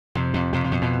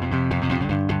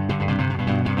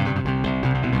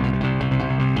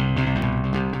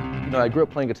No, I grew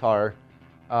up playing guitar,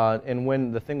 and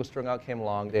when the thing with Strung Out came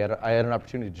along, I had an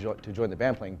opportunity to join the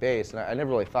band playing bass, and I never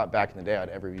really thought back in the day I'd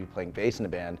ever be playing bass in a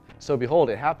band. So behold,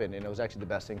 it happened, and it was actually the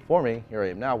best thing for me. Here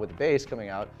I am now with the bass coming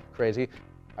out, crazy.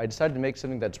 I decided to make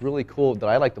something that's really cool that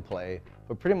I like to play,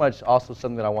 but pretty much also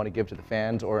something that I want to give to the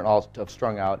fans or of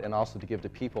Strung Out, and also to give to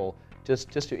people, just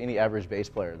to any average bass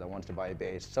player that wants to buy a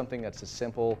bass. Something that's just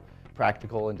simple,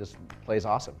 practical, and just plays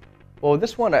awesome. Well,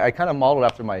 this one I kind of modeled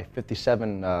after my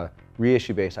 57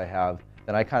 reissue bass I have,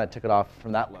 and I kind of took it off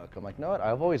from that look. I'm like, no,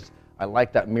 I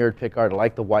like that mirrored pickguard, I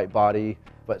like the white body,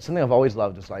 but something I've always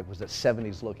loved was that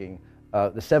 70s looking,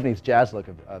 the 70s jazz look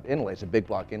of inlays, the big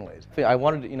block inlays. I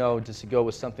wanted, just to go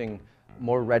with something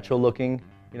more retro looking,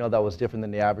 that was different than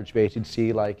the average bass you'd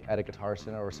see like at a guitar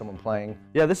center or someone playing.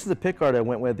 Yeah, this is the pickguard I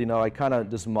went with, I kind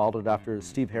of just modeled it after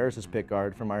Steve Harris's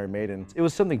pickguard from Iron Maiden. It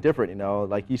was something different,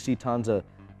 like you see tons of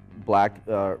black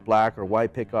or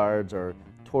white pickguards or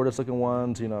tortoise looking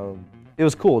ones, It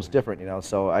was cool, it's different,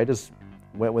 so I just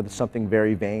went with something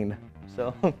very vain,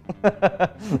 so.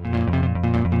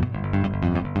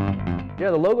 Yeah,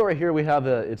 the logo right here we have,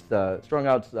 it's the Strung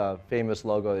Out's famous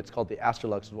logo. It's called the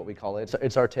Astrolux is what we call it.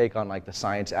 It's our take on like the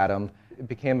science atom. It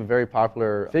became a very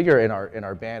popular figure in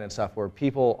our band and stuff where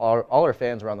people, all our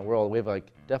fans around the world, we have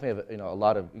definitely have, a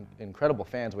lot of incredible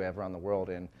fans we have around the world,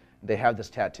 and they have this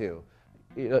tattoo.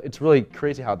 It's really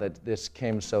crazy how this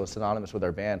came so synonymous with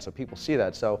our band, so people see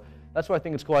that. So that's why I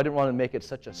think it's cool. I didn't want to make it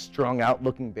such a strung out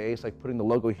looking bass, like putting the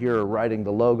logo here or writing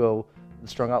the logo, the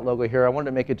Strung Out logo here. I wanted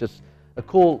to make it just a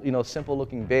cool, simple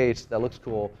looking bass that looks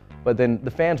cool, but then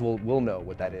the fans will know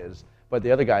what that is. But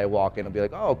the other guy will walk in and be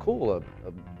like, oh, cool,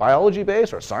 a biology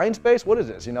bass or a science bass? What is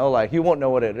this? Like he won't know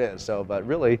what it is. So, but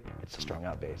really, it's a Strung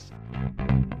Out bass.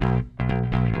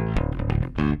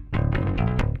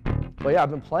 But yeah,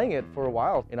 I've been playing it for a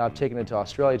while. I've taken it to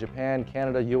Australia, Japan,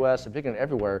 Canada, US. I've taken it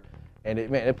everywhere, and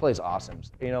it plays awesome.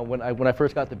 When I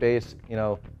first got the bass,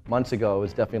 months ago, it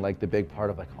was definitely like the big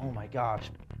part of like, oh my gosh.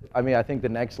 I think the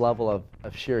next level of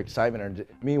sheer excitement, or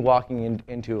me walking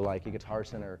into like a guitar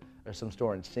center or some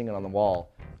store and seeing it on the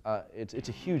wall, it's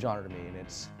a huge honor to me, and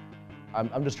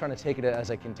I'm just trying to take it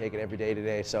as I can take it every day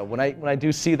today. So when I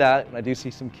do see that, when I do see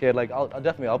some kid, like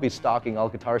I'll be stalking all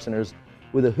guitar centers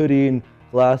with a hoodie and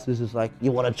glasses. Is like, you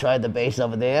want to try the bass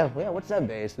over there? Yeah, what's that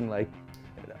bass? And like,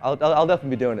 I'll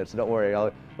definitely be doing it. So don't worry.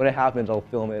 When it happens, I'll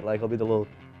film it. Like I'll be the little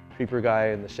creeper guy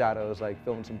in the shadows, like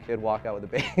filming some kid walk out with a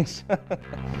bass.